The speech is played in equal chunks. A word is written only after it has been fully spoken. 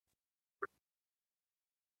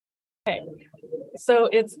Okay, so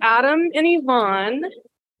it's Adam and Yvonne,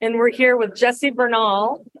 and we're here with Jesse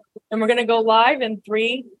Bernal, and we're going to go live in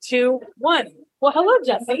 3, 2, 1. Well, hello,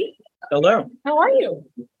 Jesse. Hello. How are you?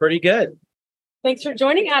 Pretty good. Thanks for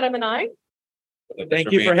joining Adam and I.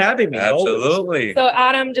 Thank you for having me. Absolutely. So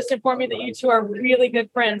Adam just informed me that you two are really good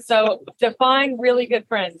friends. So define really good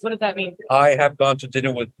friends. What does that mean? I have gone to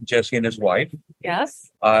dinner with Jesse and his wife.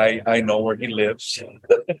 Yes. I know where he lives.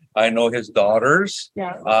 I know his daughters.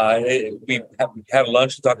 Yeah. We have had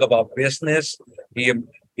lunch to talk about business.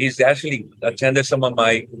 He's actually attended some of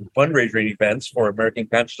my fundraising events for American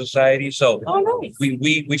Cancer Society. So nice.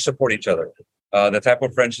 we support each other. The type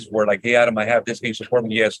of friendships where like, hey, Adam, I have this. Can you support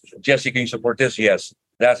me? Yes. Jesse, can you support this? Yes.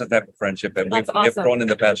 That's the type of friendship that we've grown in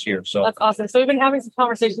the past year. So that's awesome. So we've been having some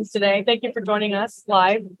conversations today. Thank you for joining us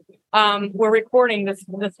live. We're recording this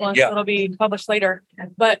one, so it'll be published later.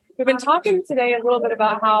 But we've been talking today a little bit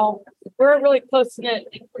about how we're a really close-knit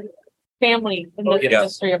family in this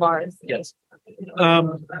industry of ours. Yes.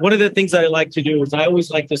 One of the things I like to do is I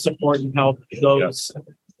always like to support and help those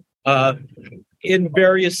in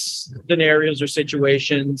various scenarios or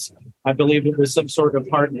situations. I believe it was some sort of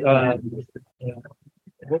part.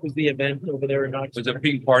 What was the event over there in Oxford? It was a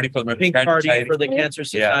pink party for the Pink Cancer Party Society. for the Cancer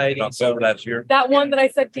Society. Yeah, October last year. That one that I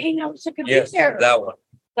said, dang, I wish I could Yes, be there. that one.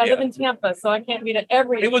 I live in Tampa, so I can't meet it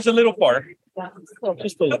every. It was a little far.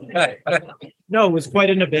 Just a little. No, it was quite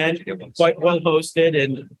an event, quite well hosted,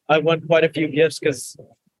 and I won quite a few gifts because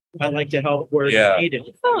I like to help where it's needed,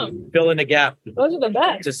 fill in a gap. Those are the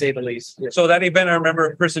best, to say the least. So that event, I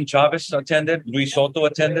remember Kristen Chavez attended, Luis Soto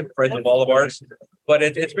attended, friends of all of ours. But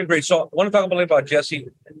it's been great. So I want to talk a little about Jesse.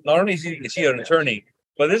 Not only is he an attorney,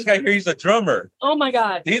 but this guy here, he's a drummer. Oh my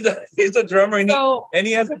God. He's a drummer and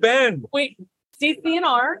he has a band. Wait,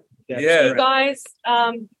 CCNR. Yeah. You guys,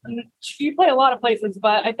 you play a lot of places,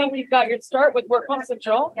 but I think you've got your start with Work Home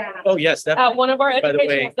Central. Oh, yes. At one of our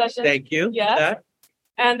educational sessions. Thank you. Yeah.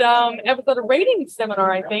 And episode of rating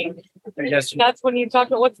seminar, I think. Yes. That's when you talk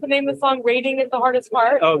about what's the name of the song? Rating is the hardest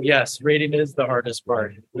part. Oh yes, rating is the hardest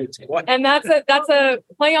part. And that's a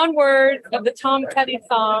play on words of the Tom Petty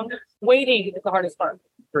song. Waiting is the hardest part.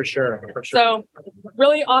 For sure. So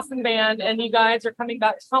really awesome band, and you guys are coming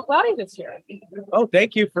back to Tom Cloudy this year. Oh,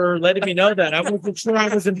 thank you for letting me know that. I wasn't sure I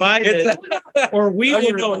was invited, or we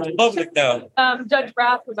were in public now. Judge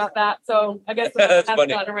Braff about that, so I guess that's hasn't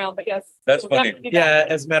funny. gotten around, but yes, that's funny. Yeah,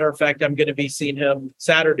 as a matter of fact, I'm going to be seeing him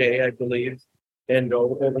Saturday, I believe, and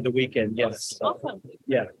over the weekend. Yes. Awesome.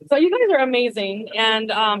 Yeah. So you guys are amazing, and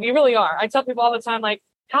you really are. I tell people all the time, like,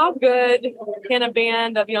 how good can a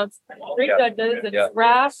band of, it's 3 judges, it's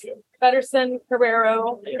Brass, Feddersen,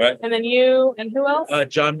 Carrero, and then you, and who else?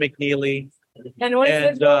 John McNeely. And what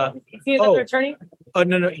is his role? Is he another attorney? Oh,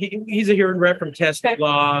 no. He's a hearing rep from Test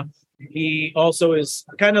Law. He also is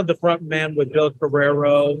kind of the front man with Bill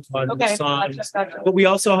Carrero on the songs. Gotcha. But we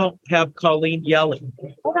also have Colleen Yelly,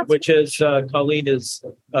 which is Colleen is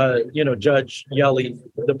Judge Yelly,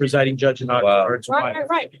 the presiding judge in Oxford.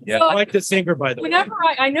 Right. Yeah, so, I like the singer, by the way. Whenever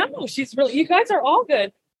I know she's really, you guys are all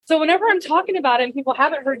good. So whenever I'm talking about it and people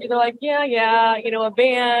haven't heard you, they're like, a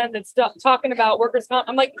band that's talking about workers' comp.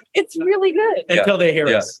 I'm like, it's really good. Until they hear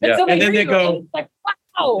us. And then they go, like,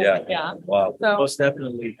 wow. Wow. So, most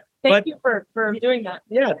definitely. Thank you for doing that.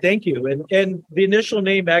 Yeah, thank you. And the initial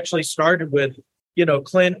name actually started with,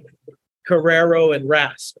 Clint, Carrero, and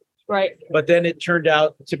Rasp. Right. But then it turned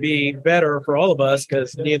out to be better for all of us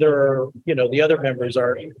because neither, the other members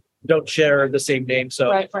don't share the same name.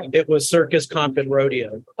 So it was Circus, Comp, and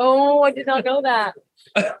Rodeo. Oh, I did not know that.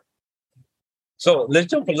 So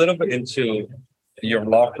let's jump a little bit into your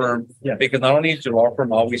law firm, because not only is your law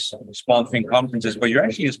firm always sponsoring conferences, but you're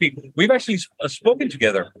actually a speaker. We've actually spoken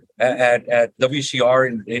together at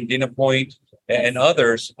WCR in Dana Point and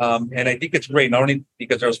others, and I think it's great, not only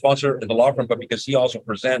because they're a sponsor of the law firm, but because he also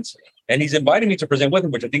presents, and he's invited me to present with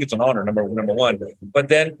him, which I think it's an honor, number one. But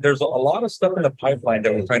then there's a lot of stuff in the pipeline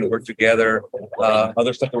that we're trying to work together,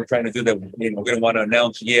 other stuff that we're trying to do that we don't want to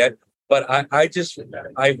announce yet. But I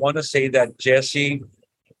want to say that Jesse,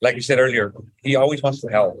 like you said earlier, he always wants to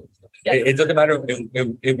help. It doesn't matter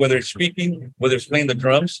whether it's speaking, whether it's playing the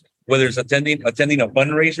drums, whether it's attending a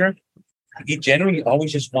fundraiser. He generally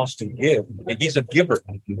always just wants to give. He's a giver.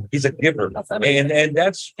 And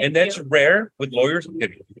that's rare with lawyers.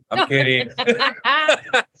 I'm kidding.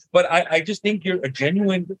 But I just think you're a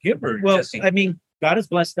genuine giver. Well, Jesse. I mean, God has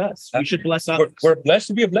blessed us. We should bless others. We're blessed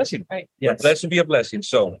to be a blessing. Right. Yes. We're blessed to be a blessing.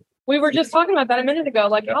 So we were just talking about that a minute ago.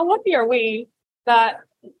 Like, how lucky are we that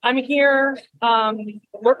I'm here,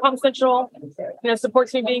 Work Home Central,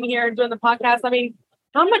 supports me being here and doing the podcast. I mean,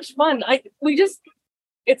 how much fun.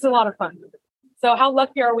 It's a lot of fun. So how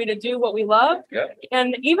lucky are we to do what we love? Yeah.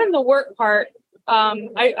 And even the work part,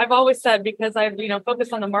 I've always said, because I've,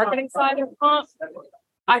 focused on the marketing side of comp,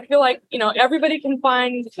 I feel like, everybody can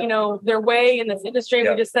find, their way in this industry.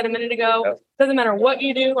 Yeah. We just said a minute ago, Yeah. doesn't matter what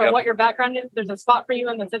you do or Yeah. what your background is, there's a spot for you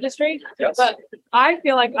in this industry. Yes. But I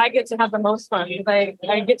feel like I get to have the most fun because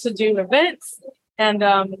I get to do events. And,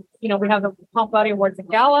 we have the Comp Body Awards and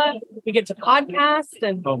Gala. We get to podcast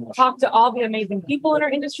and talk to all the amazing people in our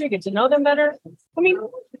industry, get to know them better. I mean,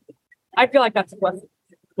 I feel like that's a blessing.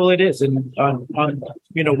 Well, it is. And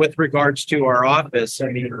with regards to our office, I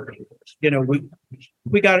mean,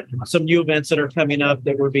 we got some new events that are coming up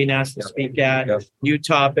that we're being asked to speak at, new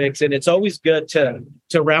topics. And it's always good to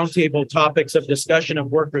roundtable topics of discussion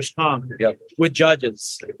of workers' comp with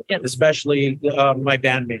judges, especially my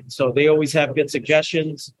bandmates. So they always have good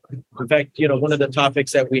suggestions. In fact, one of the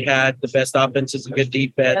topics that we had, the best offenses and good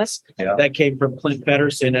defense, that came from Clint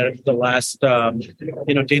Pedersen at the last,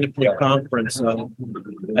 Dana Point conference.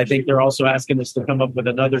 I think they're also asking us to come up with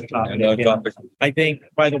another topic. I think,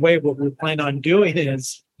 by the way, what we plan on doing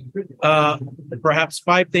is perhaps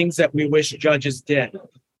 5 things that we wish judges did.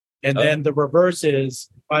 And then the reverse is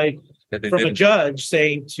from a judge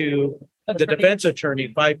saying to the defense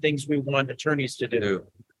attorney, 5 things we want attorneys to do.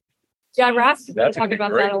 Yeah, Ras talked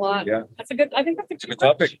about that a lot. Yeah. I think that's a good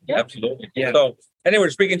topic. Yeah. Absolutely. Yeah. So anyway, we're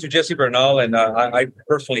speaking to Jesse Bernal, and I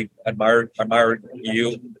personally admire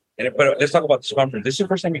you. But let's talk about this conference. This is the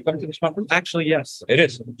first time you come to this conference? Actually, yes. It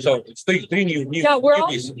is. So it's three new. Yeah, we're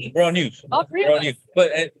all news. All 3 We're of on us. news.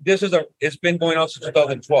 But it's been going on since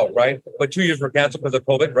 2012, right? But 2 years were canceled because of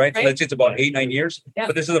COVID, right? So let's say it's about 8-9 years. Yeah.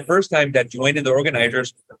 But this is the first time that Dwayne and the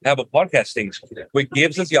organizers have a podcast stage, which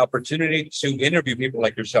gives us the opportunity to interview people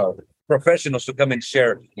like yourself, professionals to come and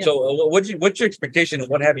share. Yeah. So what's your expectation and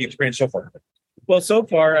what have you experienced so far? Well, so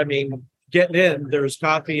far, I mean, getting in, there's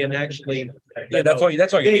coffee and actually. That's all you need.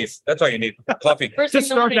 That's all you need. Coffee. First To thing in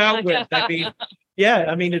the start morning. out with,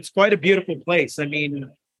 I mean, it's quite a beautiful place. I mean,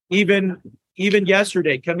 even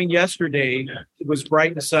coming yesterday, it was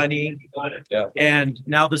bright and sunny. Yeah. And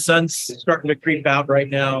now the sun's starting to creep out right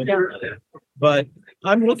now. Yeah. But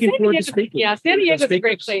I'm looking forward to speaking. Yeah, San Diego's a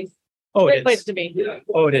great place. Oh, Great it place is. to be.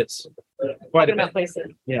 Oh, it is. Quite Talking a about bit.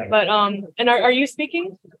 places. Yeah. But and are you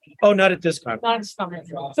speaking? Oh, not at this time. Not at this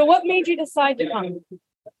conference. So what made you decide to come?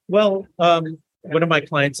 Well, one of my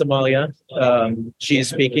clients, Amalia, she is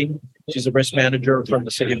speaking. She's a risk manager from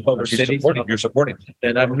the city of Culver City. You're supporting.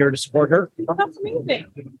 And I'm here to support her. Oh, that's amazing.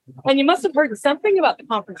 And you must have heard something about the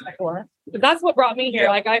conference before. But that's what brought me here.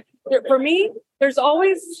 For me, there's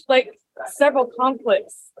always several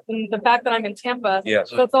conflicts in the fact that I'm in Tampa. Yes.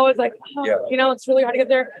 So it's always it's really hard to get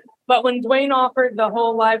there. But when Dwayne offered the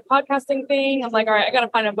whole live podcasting thing, I'm like, all right, I got to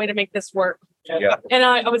find a way to make this work. Yeah. And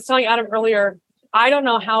I was telling Adam earlier, I don't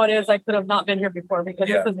know how it is I could have not been here before because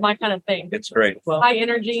this is my kind of thing. It's great. High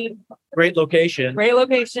energy, Great location. great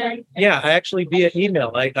location. Yeah, I actually via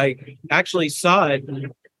email. I actually saw it,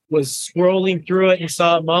 was scrolling through it and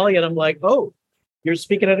saw Amalia, and I'm like, oh, you're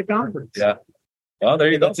speaking at a conference. Yeah. Well,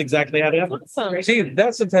 there you go. That's exactly how it happened. Awesome. See,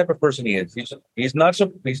 that's the type of person he is. He's not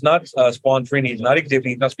sponsoring. He's not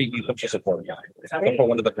exhibiting. He's not speaking. He's just supporting. Support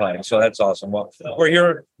one of the clients. So that's awesome. Well, we're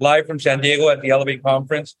here live from San Diego at the Elevate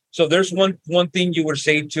conference. So there's one thing you would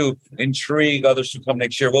say to intrigue others to come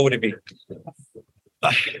next year. What would it be?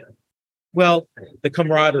 Well, the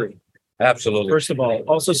camaraderie. Absolutely. First of all,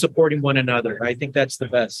 also supporting one another. I think that's the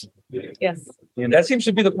best. Yes. And that seems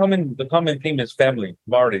to be the common theme is family,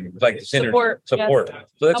 camaraderie, like synergy, support. Yes.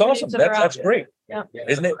 So that's Helping awesome. each other That's out. great. Yeah.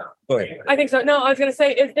 Isn't it? Go ahead. I think so. No, I was going to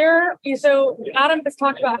say, so Adam has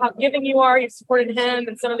talked about how giving you are, you've supported him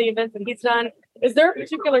and some of the events that he's done. Is there a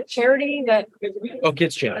particular charity that Oh,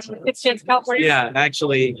 Kids Chance. Kids Chance California? Yeah,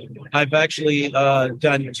 I've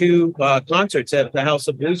done 2 concerts at the House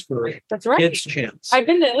of Blues for That's right. Kids Chance. I've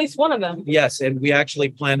been to at least one of them. Yes, and we actually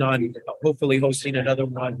plan on hopefully hosting another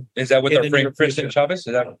one. Is that with In our the friend near Kristen future. Chavez?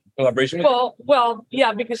 Is that a collaboration with? Well,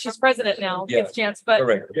 yeah, because she's president now, Yeah. Kids Chance. But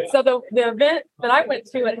Correct. so the event that I went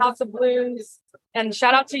to at House of Blues, and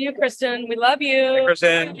shout out to you, Kristen. We love you.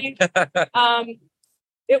 Kristen.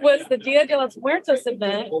 It was the Dia de los Muertos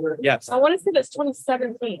event. Yes. I want to say that's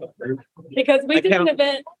 2017 because we did an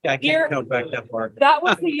event. I can't Here- count back that far. That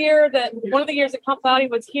was the year that one of the years that Comp Valley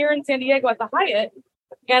was here in San Diego at the Hyatt.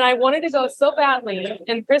 And I wanted to go so badly.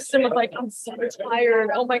 And Kristen was like, I'm so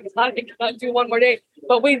tired. Oh my God, I cannot do one more day.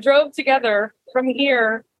 But we drove together from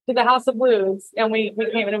here to the House of Blues and we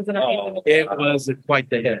came and it was an amazing. It was quite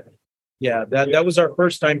the hit. Yeah, that was our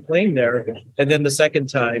first time playing there. And then the second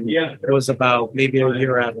time was about maybe a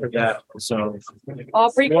year after that. So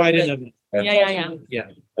All pre quite an event. Yeah.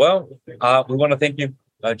 Well, we want to thank you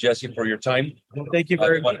Jesse, for your time. Thank you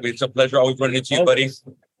very much. It's a pleasure always running into you, buddy.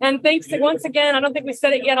 And thanks once again. I don't think we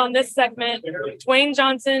said it yet on this segment. Dwayne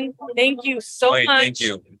Johnson, thank you so Dwayne, much thank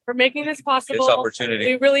you. for making this possible. This opportunity.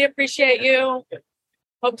 We really appreciate you.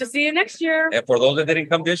 Hope to see you next year. And for those that didn't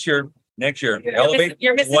come this year, next year, Elevate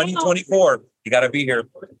you're missing 2024. You got to be here.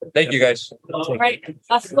 Thank you, guys. All right.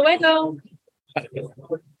 Hasta luego.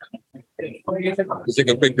 Let's take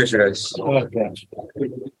a quick picture, guys. Okay.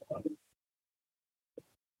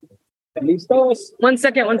 1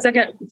 second.